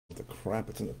the crap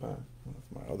it's in the back.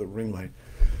 My other ring light.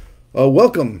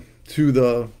 Welcome to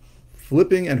the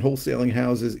Flipping and Wholesaling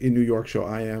Houses in New York show.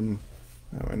 I'm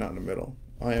not in the middle.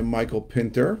 I am Michael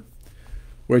Pinter,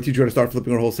 where I teach you how to start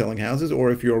flipping or wholesaling houses,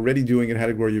 or if you're already doing it, how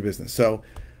to grow your business. So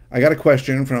I got a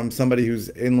question from somebody who's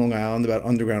in Long Island about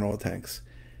underground oil tanks.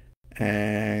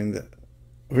 And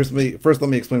first let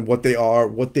me explain what they are,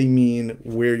 what they mean,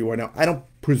 where you are now. I don't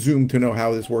presume to know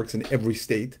how this works in every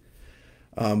state,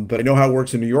 but I know how it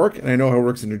works in New York, and I know how it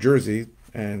works in New Jersey,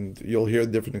 and you'll hear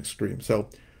the different extremes. So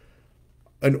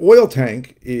an oil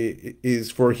tank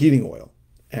is for heating oil,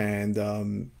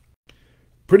 and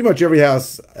pretty much every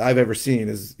house I've ever seen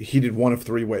is heated one of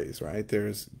three ways, right?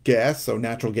 There's gas, so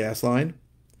natural gas line,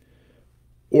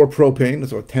 or propane,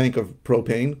 so a tank of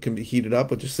propane can be heated up,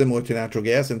 which is similar to natural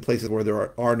gas in places where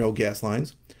there are no gas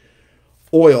lines.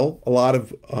 Oil, a lot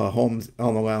of homes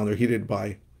on Long Island are heated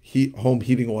by home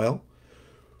heating oil,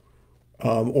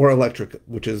 or electric,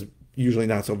 which is usually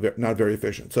not very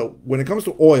efficient. So when it comes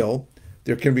to oil,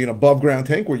 there can be an above ground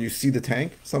tank where you see the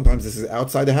tank. Sometimes this is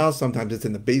outside the house, sometimes it's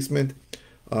in the basement.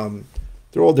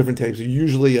 They're all different types.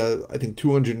 Usually, I think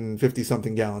 250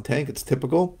 something gallon tank. It's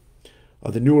typical.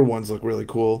 The newer ones look really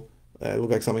cool. They look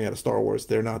like something out of Star Wars.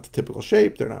 They're not the typical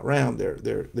shape. They're not round. They're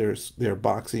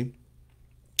boxy.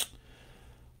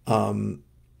 And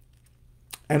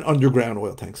underground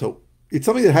oil tank. So it's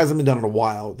something that hasn't been done in a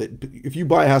while. That if you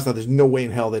buy a house now, there's no way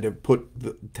in hell they'd have put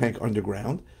the tank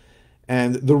underground.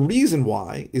 And the reason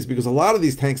why is because a lot of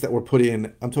these tanks that were put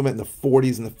in, I'm talking about in the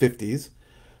 40s and the 50s,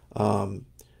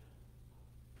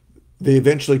 they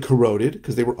eventually corroded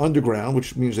because they were underground,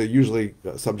 which means they're usually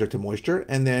subject to moisture,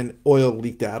 and then oil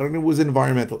leaked out, and it was an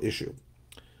environmental issue.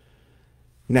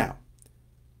 Now,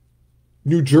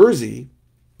 New Jersey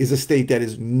is a state that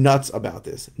is nuts about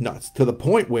this, nuts, to the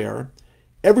point where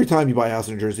every time you buy a house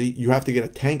in New Jersey, you have to get a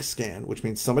tank scan, which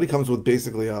means somebody comes with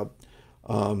basically a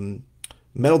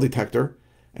metal detector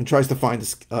and tries to find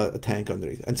a tank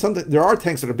underneath. And there are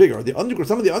tanks that are bigger.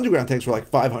 Some of the underground tanks were like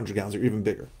 500 gallons or even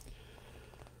bigger.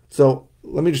 So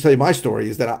let me just tell you my story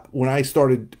is that when I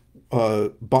started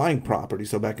buying property,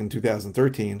 so back in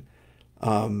 2013,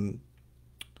 when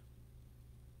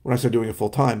I started doing it full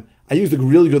time, I used a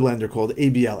really good lender called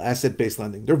ABL, Asset-Based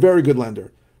Lending. They're a very good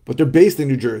lender, but they're based in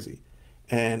New Jersey.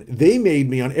 And they made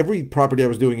me, on every property I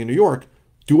was doing in New York,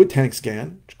 do a tank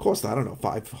scan, which cost, I don't know,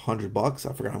 $500.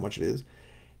 I forgot how much it is.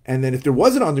 And then if there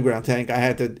was an underground tank, I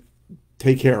had to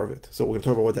take care of it. So we're going to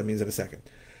talk about what that means in a second.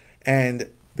 And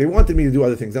they wanted me to do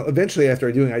other things. Now, eventually,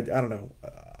 after doing, I don't know,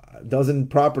 a dozen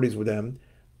properties with them,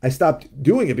 I stopped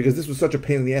doing it because this was such a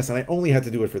pain in the ass, and I only had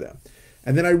to do it for them.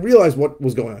 And then I realized what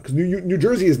was going on, because New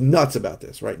Jersey is nuts about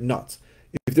this, right? Nuts.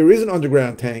 If there is an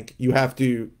underground tank, you have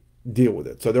to deal with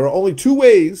it. So there are only two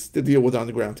ways to deal with an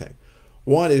underground tank.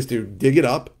 One is to dig it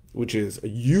up, which is a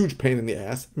huge pain in the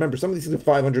ass. Remember, some of these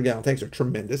 500-gallon tanks are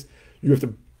tremendous. You have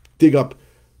to dig up,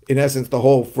 in essence, the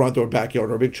whole front or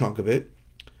backyard or a big chunk of it.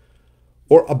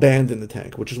 Or abandon the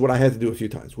tank, which is what I had to do a few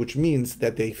times, which means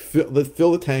that they fill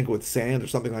the tank with sand or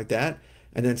something like that,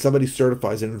 and then somebody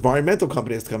certifies, an environmental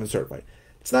company has to come and certify it.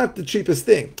 It's not the cheapest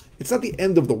thing. It's not the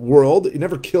end of the world. It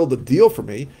never killed the deal for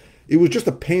me. It was just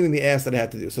a pain in the ass that I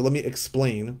had to do. So let me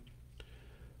explain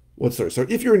what's there. So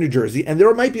if you're in New Jersey, and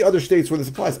there might be other states where this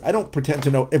applies, I don't pretend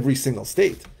to know every single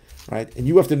state, right? And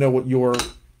you have to know what your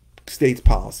state's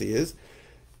policy is.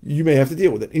 You may have to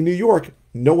deal with it. In New York,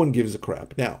 no one gives a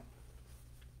crap. Now,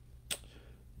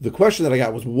 the question that I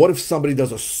got was, what if somebody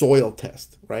does a soil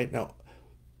test, right? Now,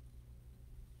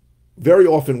 very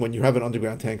often when you have an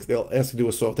underground tank, they'll ask you to do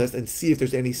a soil test and see if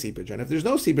there's any seepage. And if there's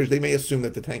no seepage, they may assume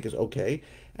that the tank is okay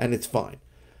and it's fine.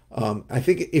 I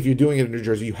think if you're doing it in New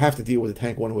Jersey, you have to deal with the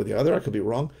tank one way or the other. I could be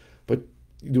wrong, but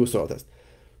you do a soil test.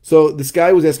 So this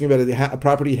guy was asking about a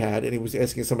property he had, and he was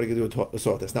asking somebody to do a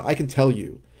soil test. Now, I can tell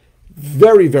you,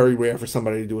 very, very rare for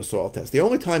somebody to do a soil test. The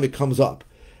only time it comes up,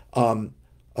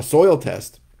 a soil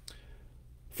test,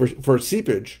 for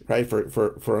seepage, right,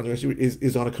 for underground seepage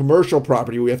is on a commercial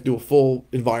property where we have to do a full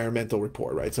environmental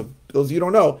report, right? So those of you who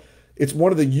don't know, it's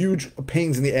one of the huge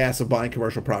pains in the ass of buying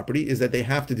commercial property is that they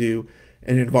have to do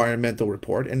an environmental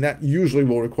report, and that usually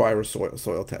will require a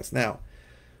soil test. Now,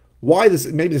 why this?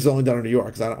 Maybe this is only done in New York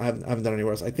because I haven't done it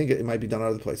anywhere else. I think it might be done in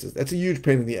other places. That's a huge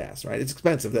pain in the ass, right? It's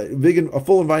expensive. A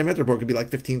full environmental report could be like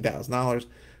 $15,000.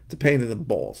 It's a pain in the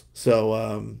balls.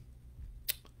 So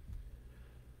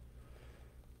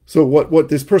what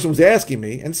this person was asking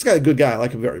me, and this guy's a good guy, I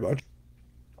like him very much,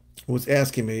 was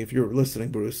asking me, if you're listening,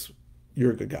 Bruce,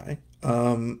 you're a good guy,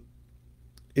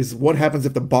 is what happens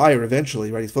if the buyer eventually,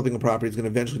 right, he's flipping a property, he's going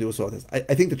to eventually do a soil test. I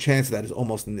think the chance of that is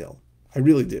almost nil. I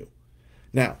really do.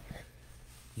 Now,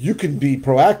 You can be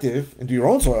proactive and do your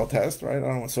own soil test, right? I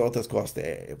don't know what soil test costs,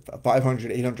 $500,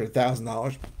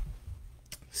 $800,000.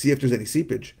 See if there's any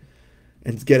seepage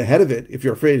and get ahead of it if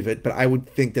you're afraid of it. But I would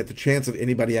think that the chance of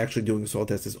anybody actually doing a soil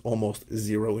test is almost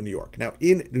zero in New York. Now,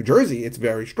 in New Jersey, it's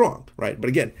very strong, right? But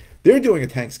again, they're doing a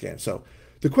tank scan. So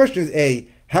the question is, A,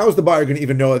 how is the buyer going to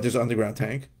even know that there's an underground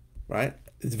tank, right?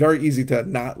 It's very easy to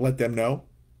not let them know.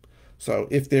 So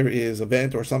if there is a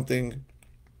vent or something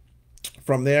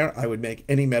from there, I would make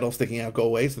any metal sticking out go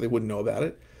away so they wouldn't know about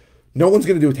it. No one's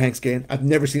going to do a tank scan. I've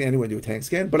never seen anyone do a tank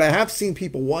scan, but I have seen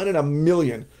people, one in a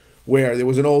million, where there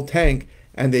was an old tank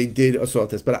and they did a soil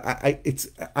test. But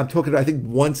I'm talking, I think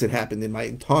once it happened in my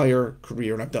entire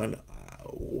career, and I've done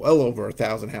well over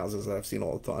 1,000 houses that I've seen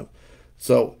all the time.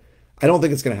 So I don't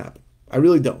think it's going to happen. I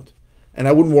really don't. And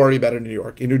I wouldn't worry about it in New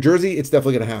York. In New Jersey, it's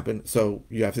definitely going to happen, so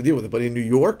you have to deal with it. But in New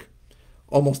York,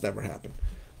 almost never happen.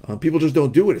 People just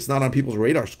don't do it. It's not on people's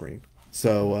radar screen.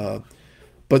 So,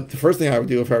 but the first thing I would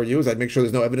do if I were you is I'd make sure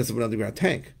there's no evidence of an underground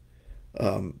tank.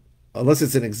 Unless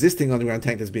it's an existing underground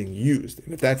tank that's being used.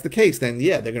 And if that's the case, then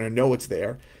yeah, they're going to know it's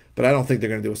there. But I don't think they're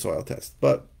going to do a soil test.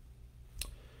 But,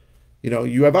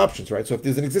 you have options, right? So if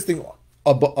there's an existing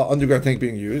underground tank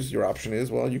being used, your option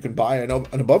is, well, you can buy an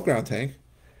above ground tank.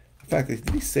 In fact, did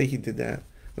he say he did that?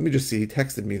 Let me just see. He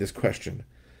texted me this question.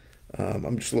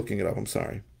 I'm just looking it up. I'm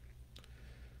sorry.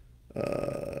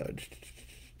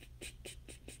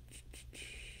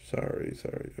 Sorry.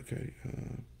 Okay.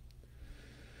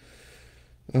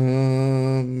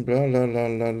 Blah, blah, blah,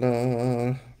 blah,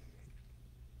 blah.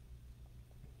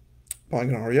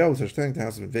 Buying an REO, such thing. The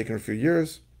house has been vacant for a few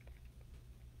years.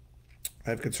 I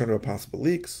have concern about possible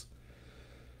leaks.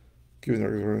 Given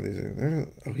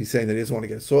the he's saying that he doesn't want to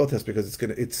get a soil test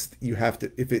because you have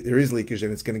to, if there is leakage,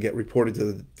 then it's going to get reported to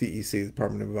the DEC, the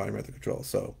Department of Environmental Control.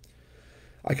 So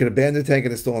I could abandon the tank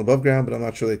and install above ground, but I'm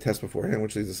not sure they test beforehand,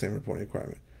 which is the same reporting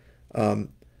requirement.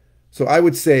 So I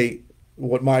would say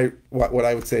what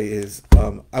I would say is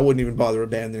I wouldn't even bother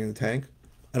abandoning the tank.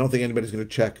 I don't think anybody's going to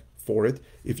check for it.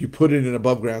 If you put it in an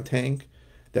above ground tank,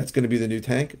 that's going to be the new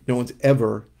tank. No one's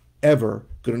ever going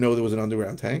to know there was an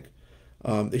underground tank.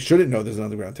 They shouldn't know there's an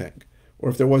underground tank. Or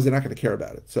if there was, they're not going to care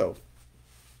about it. So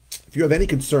if you have any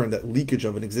concern that leakage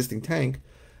of an existing tank,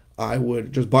 I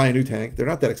would just buy a new tank. They're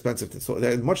not that expensive to install.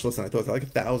 They're much less than I thought. They're like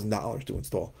 $1,000 to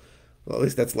install. Well, at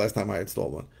least that's the last time I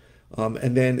installed one.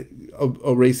 And then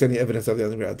erase any evidence of the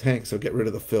underground tank. So get rid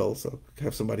of the fill. So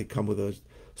have somebody come with a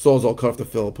sawzall, cut off the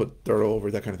fill, put dirt over,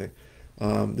 that kind of thing.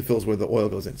 The fill's where the oil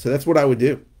goes in. So that's what I would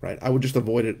do, right? I would just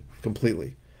avoid it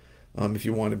completely. If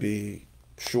you want to be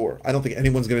sure. I don't think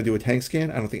anyone's going to do a tank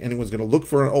scan. I don't think anyone's going to look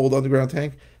for an old underground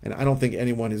tank. And I don't think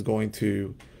anyone is going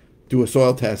to do a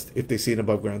soil test if they see an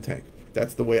above ground tank.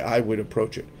 That's the way I would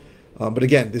approach it. But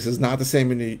again, this is not the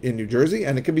same in New Jersey,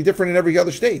 and it can be different in every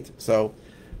other state. So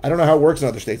I don't know how it works in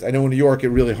other states. I know in New York, it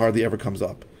really hardly ever comes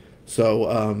up.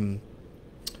 So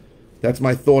that's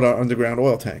my thought on underground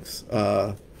oil tanks.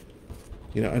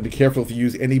 And be careful if you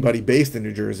use anybody based in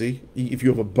New Jersey. If you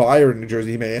have a buyer in New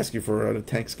Jersey, he may ask you for a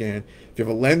tank scan. If you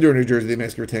have a lender in New Jersey, they may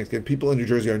ask you for a tank scan. People in New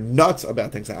Jersey are nuts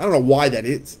about tank scan. I don't know why that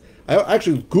is. I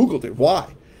actually Googled it.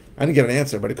 Why? I didn't get an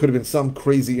answer, but it could have been some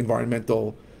crazy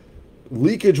environmental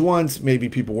leakage once. Maybe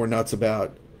people were nuts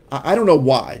about. I don't know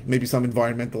why. Maybe some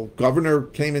environmental governor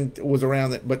came and was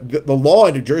around it. But the law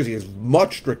in New Jersey is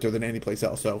much stricter than any place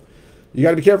else. So you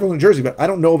got to be careful in New Jersey. But I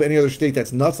don't know of any other state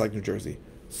that's nuts like New Jersey.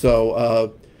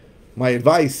 So my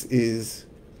advice is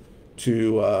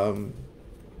to,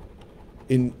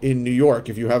 in New York,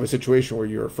 if you have a situation where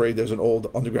you're afraid there's an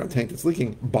old underground tank that's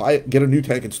leaking, get a new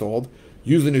tank installed,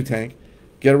 use the new tank,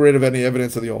 get rid of any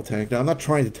evidence of the old tank. Now, I'm not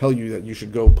trying to tell you that you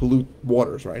should go pollute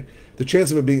waters, right? The chance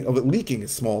of it leaking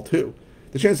is small too.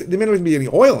 There may not even be any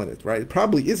oil in it, right? It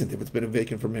probably isn't if it's been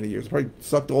vacant for many years. It probably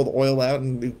sucked all the oil out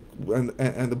and the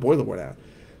boiler went out.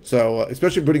 So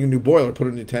especially putting a new boiler, put it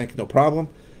in a new tank, no problem.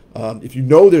 If you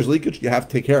know there's leakage, you have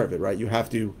to take care of it, right? You have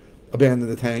to abandon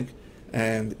the tank,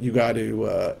 and you got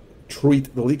to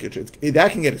treat the leakage.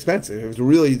 That can get expensive if it's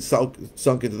really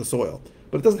sunk into the soil.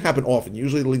 But it doesn't happen often.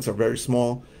 Usually the leaks are very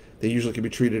small. They usually can be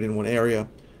treated in one area.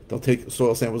 They'll take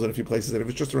soil samples in a few places, and if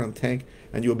it's just around the tank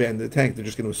and you abandon the tank, they're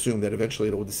just going to assume that eventually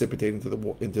it will dissipate into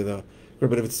the.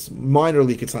 But if it's minor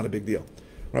leak, it's not a big deal.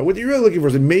 Right? What you're really looking for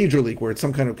is a major leak where it's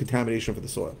some kind of contamination for the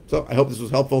soil. So I hope this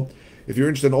was helpful. If you're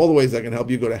interested in all the ways I can help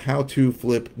you, go to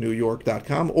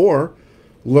howtoflipnewyork.com or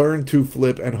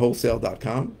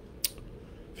learntoflipandwholesale.com.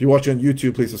 If you're watching on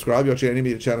YouTube, please subscribe. If you're watching any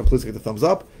media channel, please give the thumbs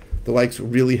up. The likes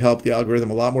really help the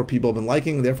algorithm. A lot more people have been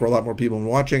liking, therefore a lot more people have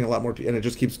been watching, and it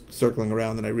just keeps circling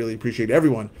around. And I really appreciate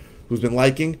everyone who's been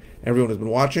liking, everyone who's been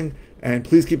watching, And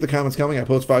please keep the comments coming. I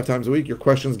post 5 times a week. Your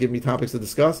questions give me topics to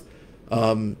discuss.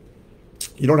 You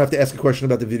don't have to ask a question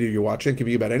about the video you're watching. It can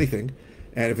be about anything.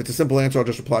 And if it's a simple answer, I'll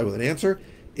just reply with an answer.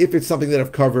 If it's something that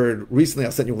I've covered recently,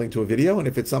 I'll send you a link to a video. And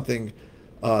if it's something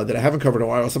that I haven't covered in a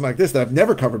while, or something like this that I've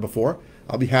never covered before,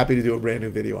 I'll be happy to do a brand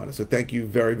new video on it. So thank you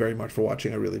very, very much for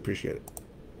watching. I really appreciate it.